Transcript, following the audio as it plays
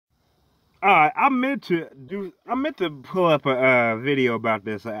I meant to pull up a video about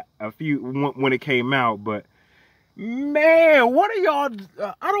this when it came out, but man, what are y'all?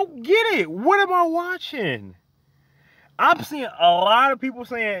 I don't get it. What am I watching? I'm seeing a lot of people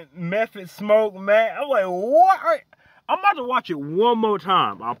saying method smoke, man. I'm like, what? I'm about to watch it one more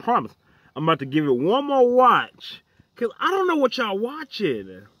time. I promise. I'm about to give it one more watch, cause I don't know what y'all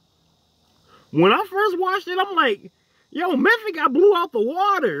watching. When I first watched it, I'm like, yo, Method got blew out the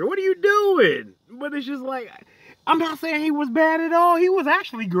water. What are you doing? But it's just like, I'm not saying he was bad at all. He was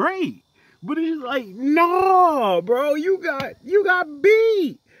actually great. But it's just like, no, bro, you got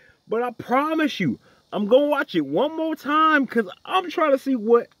beat. But I promise you, I'm gonna watch it one more time because I'm trying to see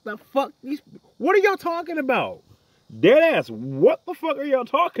what the fuck what are y'all talking about? Deadass, what the fuck are y'all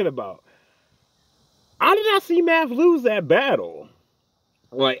talking about? I did not see Math lose that battle.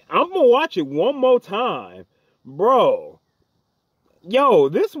 Like, I'm gonna watch it one more time. Bro. Yo,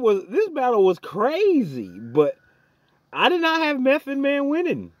 this battle was crazy, but I did not have Method Man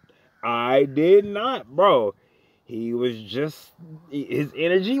winning. I did not, bro. He was just, his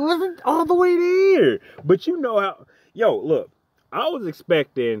energy wasn't all the way there. But you know how, yo, look, I was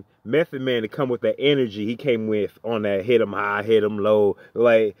expecting Method Man to come with that energy he came with on that hit him high, hit him low.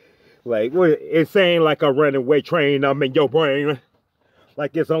 Like, it's saying like a runaway train, I'm in your brain.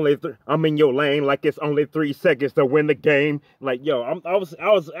 Like it's only I'm in your lane. Like it's only 3 seconds to win the game. Like yo, I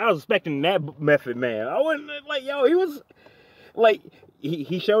was expecting that Method Man. I wasn't like yo. He was like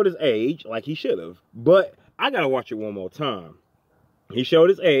he showed his age like he should have. But I gotta watch it one more time. He showed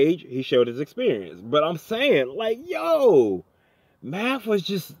his age. He showed his experience. But I'm saying like yo, Math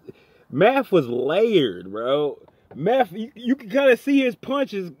was layered, bro. Math, you can kind of see his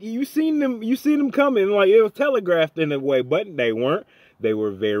punches. You seen them coming like it was telegraphed in a way, but they weren't. They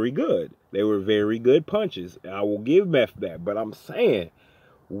were very good. They were very good punches. I will give Meth that. But I'm saying,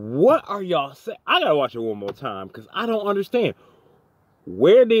 what are y'all saying? I gotta watch it one more time because I don't understand.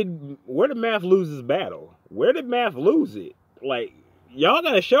 Where did Math lose his battle? Where did Math lose it? Like, y'all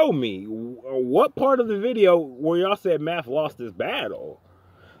gotta show me what part of the video where y'all said Math lost his battle.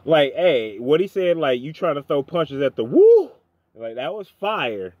 Like, hey, what he said, like, you trying to throw punches at the woo? Like, that was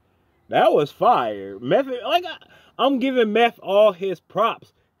fire. That was fire. Method, like, I'm giving Meth all his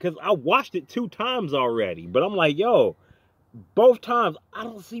props because I watched it 2 times already. But I'm like, yo, both times, I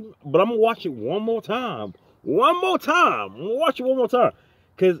don't see, but I'm going to watch it one more time. One more time. I'm going to watch it one more time.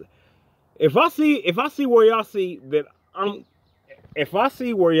 Because if I see where y'all see that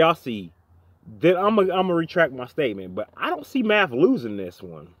then I'm going to retract my statement. But I don't see Math losing this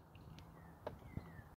one.